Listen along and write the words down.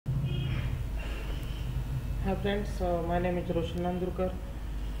Hi friends, my name is Roshan Nandurkar.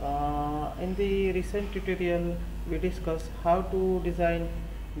 In the recent tutorial, we discussed how to design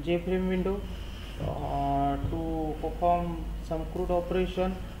JFRame window to perform some CRUD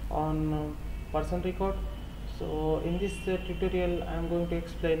operation on person record. So in this tutorial, I am going to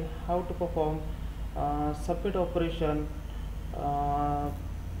explain how to perform submit operation uh,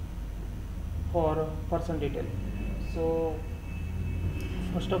 for person detail. So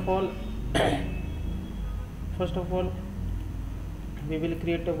first of all, first of all we will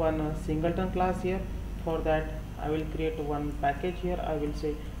create one singleton class here. For that I will create one package here. I will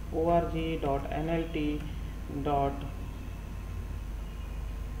say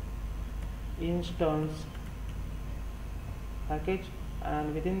org.nlt.instance package,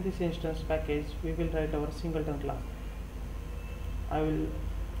 and within this instance package we will write our singleton class. I will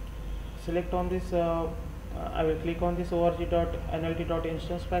select on this I will click on this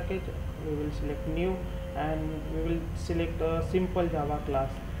org.nlt.instance package. We will select new and we will select a simple Java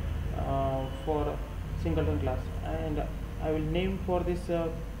class for singleton class, and I will name for this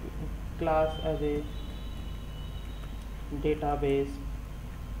class as a database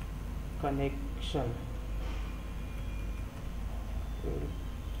connection. We will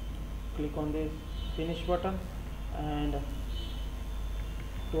click on this finish button, and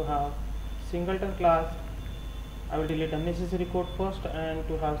to have singleton class I will delete unnecessary code first, and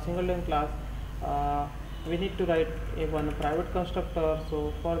to have singleton class we need to write one private constructor.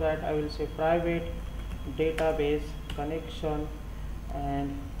 So for that I will say private database connection,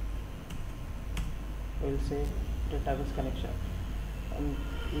 and we will say database connection, and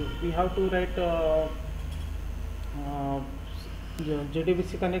we have to write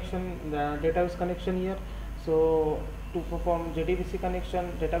JDBC connection, the database connection here. So to perform JDBC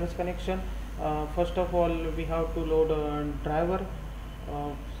connection, database connection, first of all we have to load a driver.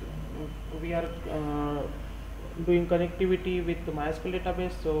 We are doing connectivity with the MySQL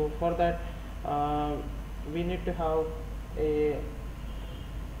database, so for that we need to have a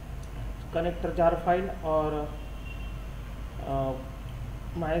connector jar file or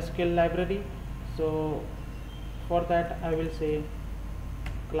MySQL library. So for that I will say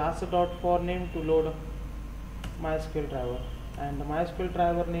class.forName to load MySQL driver, and the MySQL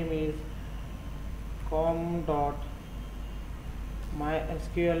driver name is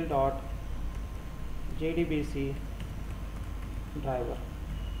com.mysql.jdbc driver.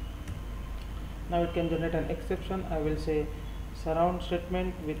 Now it can generate an exception. I will say surround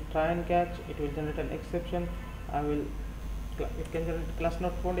statement with try and catch. It will generate an exception. It can generate class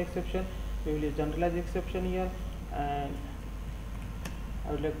not found exception. We will use generalized exception here, and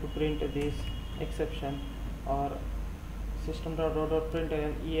I would like to print this exception, or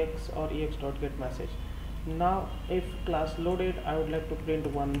system.out.println ex or ex.get message. Now if class loaded, I would like to print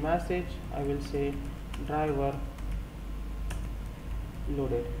one message. I will say driver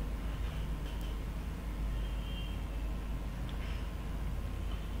loaded.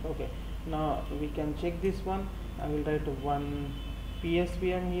 Okay, now we can check this one. I will write one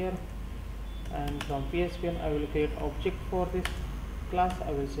PSVM here, and from PSVM I will create object for this class.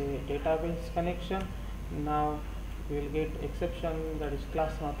 I will say database connection. Now we will get exception, that is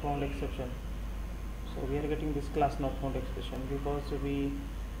class not found exception. So we are getting this class not found exception because we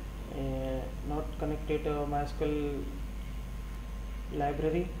not connected MySQL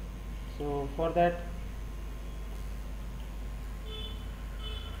library. So for that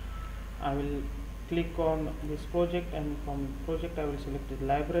I will click on this project, and from project I will select the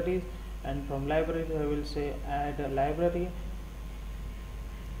libraries, and from libraries I will say add a library,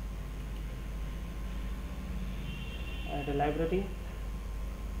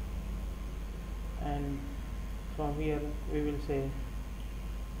 and from here we will say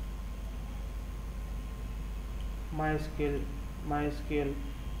MySQL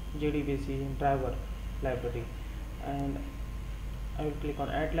JDBC driver library, and I will click on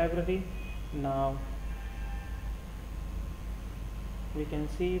add library. Now we can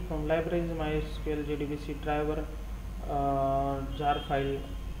see from libraries MySQL JDBC driver jar file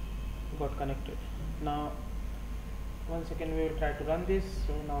got connected. Now once again we will try to run this.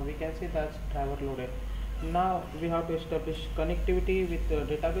 So now we can see that driver loaded. Now we have to establish connectivity with the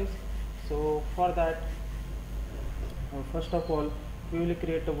database. So for that first of all we will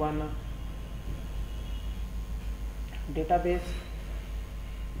create one database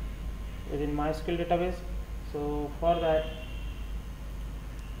within MySQL database. So for that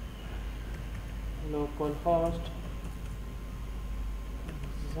localhost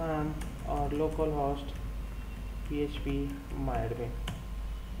XAMPP or localhost php myadmin.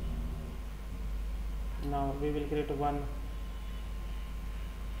 Now we will create one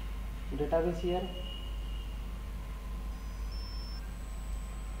database here.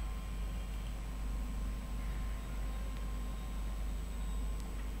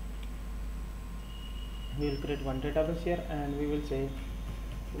 create one database here, and we will say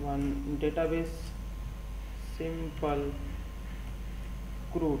one database simple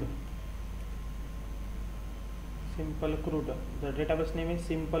CRUD. The database name is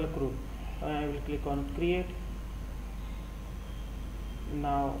simple CRUD. I will click on create.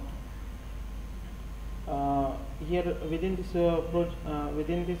 Now here within this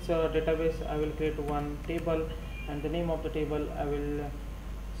database I will create one table, and the name of the table I will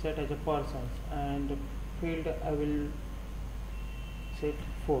set as a persons, and field I will set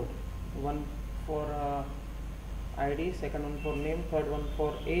 4, one for ID, second one for name, third one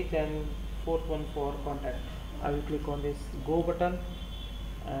for age, and fourth one for contact. I will click on this go button,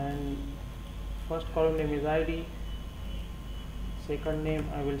 and first column name is ID, second name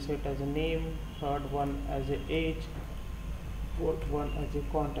I will set as a name, third one as a age, fourth one as a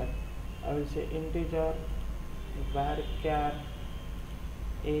contact. I will say integer varchar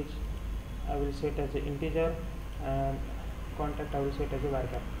age I will set as an integer, and contact I will set as a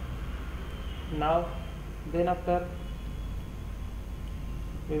varchar. Now then after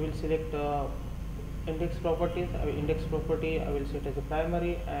we will select index properties. Index property I will set as a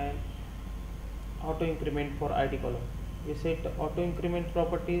primary, and auto increment for ID column. We set auto increment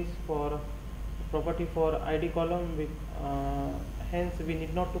properties for ID column with hence we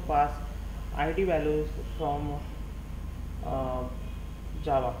need not to pass ID values from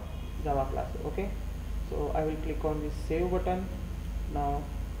Java class. Okay, so I will click on this save button. Now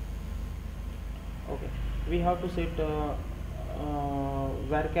okay, we have to set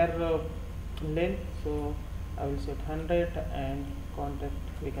varchar length, so I will set 100, and contact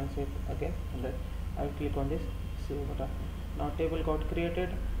we can set again 100. I will click on this save button. Now table got created.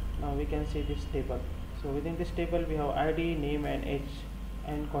 Now we can see this table. So within this table we have ID, name, and age,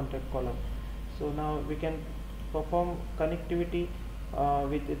 and contact column. So now we can perform connectivity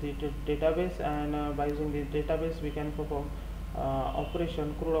with the database, and by using this database we can perform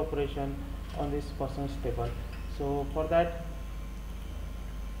CRUD operation on this person's table. So for that,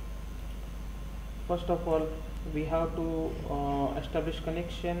 first of all we have to establish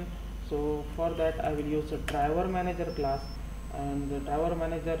connection. So for that I will use a driver manager class, and the driver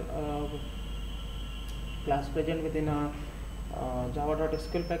manager class present within a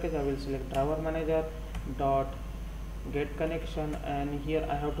java.sql package. I will select driver manager dot get connection, and here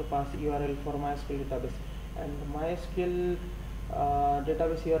I have to pass URL for MySQL database, and MySQL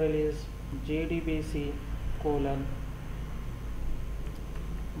database URL is JDBC colon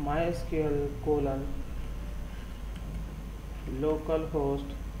MySQL colon localhost,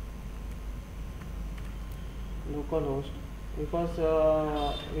 because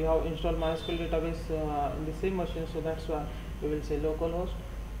we have installed MySQL database in the same machine, so that's why we will say localhost.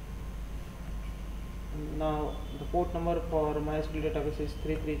 Now the port number for MySQL database is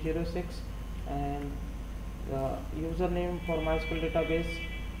 3306, and the username for MySQL database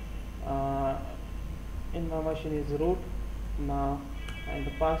in my machine is root now, and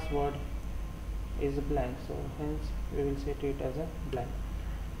the password is blank, so hence we will set it as a blank.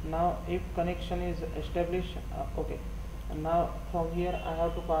 Now if connection is established, okay, and now from here I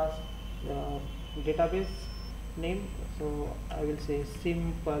have to pass the database name. So I will say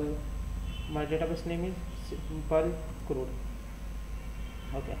simple, my database name is simple CRUD.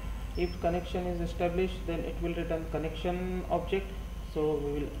 Okay, if connection is established, then it will return connection object. So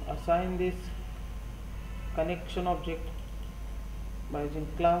we will assign this connection object by using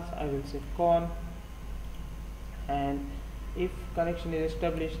class. I will say con, and if connection is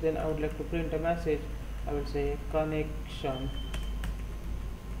established, then I would like to print a message. I will say connection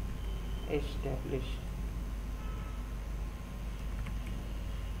established.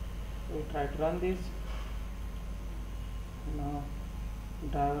 We try to run this. Now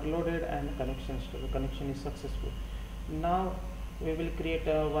driver loaded and connection is successful. Now we will create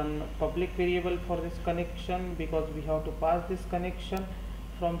one public variable for this connection, because we have to pass this connection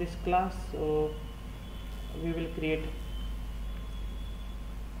from this class. So we will create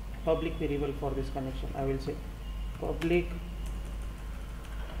public variable for this connection. I will say public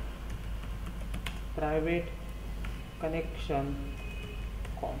private connection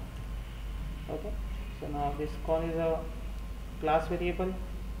con. Okay, so now this con is a class variable.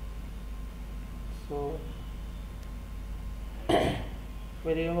 So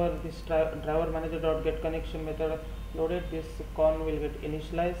whenever this driver manager dot get connection method loaded, this con will get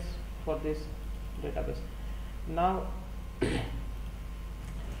initialized for this database. Now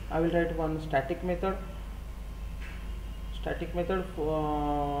I will write one static method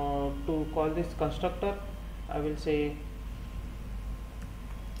for to call this constructor. I will say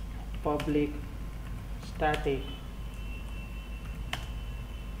public static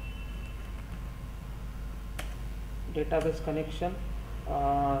database connection.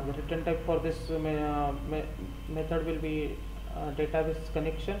 The return type for this method will be database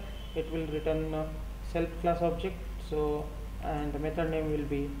connection. It will return self class object. So, and the method name will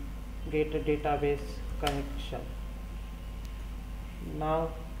be get database connection. Now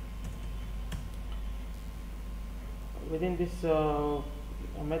within this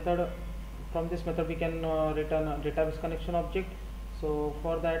method, from this method we can return a database connection object. So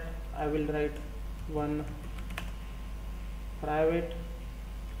for that I will write one private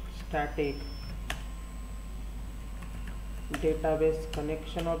static database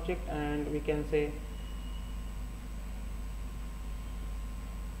connection object, and we can say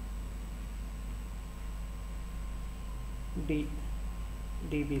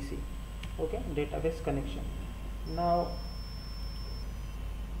DBC. Okay, database connection. Now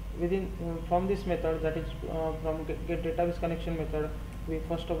within from this method, that is from get database connection method, we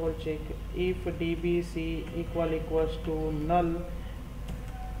first of all check if dbc equals to null.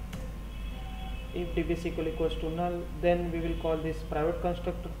 If dbc equals to null, then we will call this private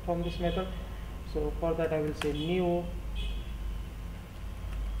constructor from this method. So for that I will say new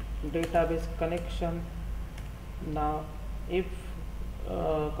database connection. Now if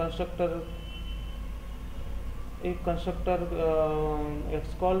constructor is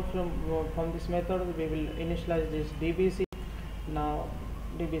called from this method, we will initialize this dbc. Now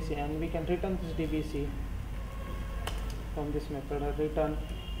dbc, and we can return this dbc from this method, return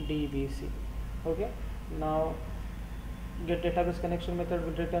dbc. Okay, now get database connection method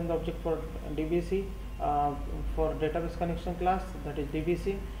will return the object for dbc for database connection class, that is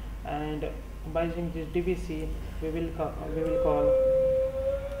dbc, and by using this dbc we will call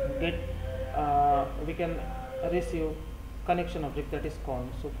get we can receive connection object, that is con.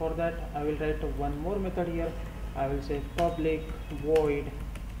 So for that I will write one more method here. I will say public void,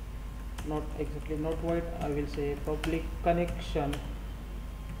 not void, I will say public connection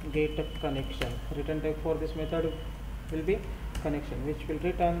get connection. Return type for this method will be connection, which will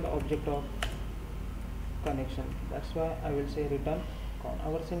return the object of connection. That's why I will say return con.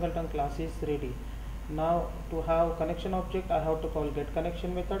 Our singleton class is ready. Now to have connection object, I have to call get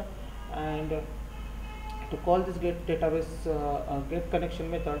connection method, and to call this get database get connection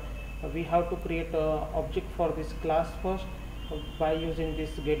method, we have to create a object for this class first by using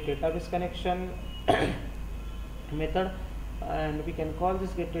this get database connection method, and we can call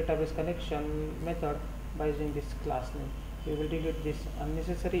this get database connection method by using this class name. We will delete this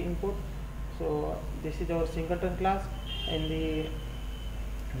unnecessary input. So this is our singleton class. In the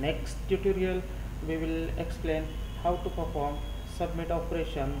next tutorial we will explain how to perform submit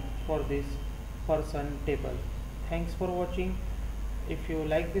operation for this person table. Thanks for watching. If you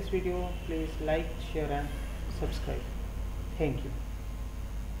like this video, please like, share and subscribe. Thank you.